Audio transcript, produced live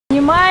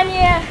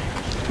Внимание!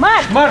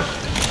 Марш! Марш!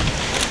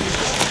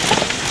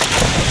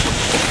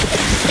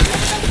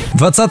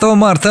 20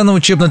 марта на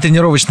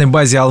учебно-тренировочной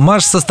базе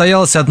 «Алмаш»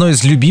 состоялось одно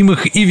из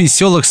любимых и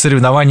веселых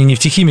соревнований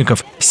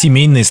нефтехимиков –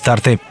 семейные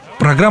старты.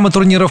 Программа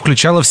турнира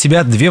включала в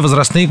себя две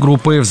возрастные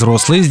группы –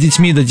 взрослые с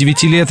детьми до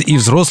 9 лет и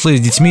взрослые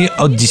с детьми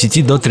от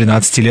 10 до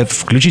 13 лет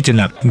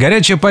включительно.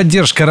 Горячая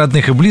поддержка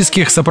родных и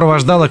близких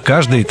сопровождала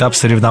каждый этап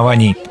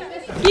соревнований.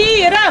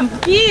 Кирам!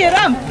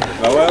 Кирам!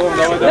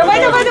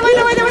 Давай!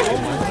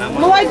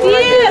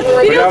 Молодец!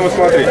 Прямо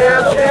смотри.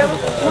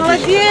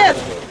 Молодец!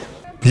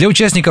 Для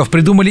участников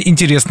придумали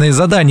интересные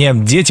задания.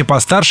 Дети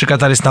постарше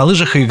катались на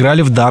лыжах и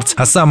играли в дартс,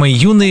 а самые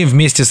юные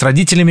вместе с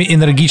родителями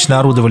энергично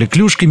орудовали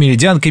клюшками,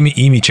 ледянками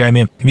и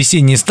мячами.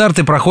 Весенние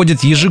старты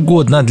проходят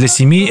ежегодно. Для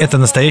семей это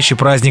настоящий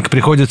праздник.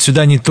 Приходят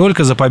сюда не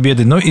только за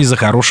победой, но и за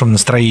хорошим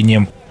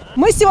настроением.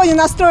 Мы сегодня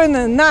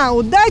настроены на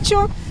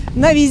удачу,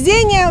 на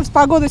везение.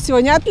 Погода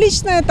сегодня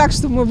отличная, так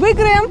что мы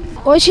выиграем.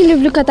 Очень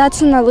люблю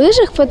кататься на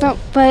лыжах,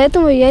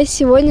 поэтому я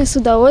сегодня с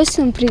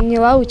удовольствием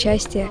приняла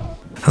участие.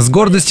 С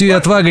гордостью и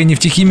отвагой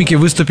нефтехимики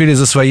выступили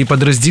за свои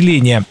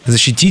подразделения.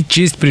 Защитить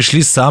честь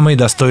пришли самые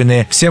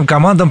достойные. Всем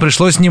командам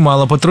пришлось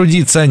немало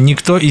потрудиться.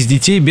 Никто из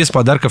детей без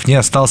подарков не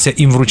остался.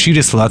 Им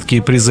вручили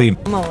сладкие призы.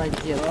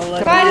 Молодец!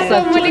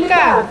 Красавчик!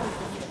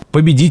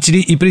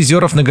 Победителей и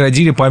призеров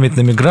наградили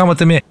памятными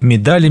грамотами,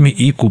 медалями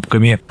и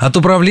кубками. От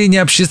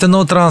управления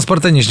общественного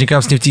транспорта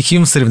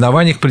Нижнекамск-Нефтехим в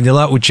соревнованиях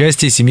приняла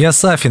участие семья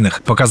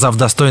Сафиных. Показав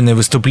достойное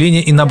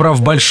выступление и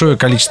набрав большое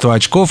количество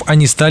очков,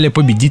 они стали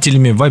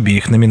победителями в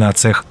обеих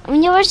номинациях.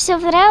 Мне больше всего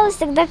понравилось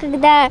тогда,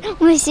 когда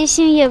мы всей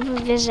семьей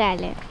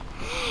побежали.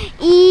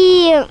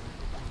 И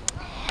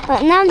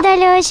нам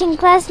дали очень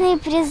классные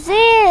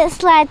призы,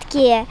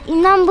 сладкие. И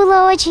нам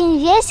было очень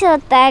весело,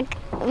 так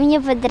мне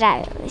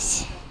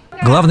понравилось.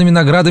 Главными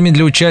наградами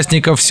для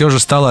участников все же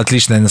стало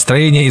отличное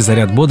настроение и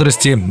заряд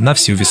бодрости на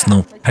всю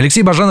весну.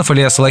 Алексей Бажанов,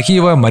 Илья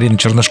Салахиева, Марина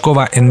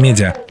Чернышкова,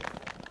 Н-Медиа.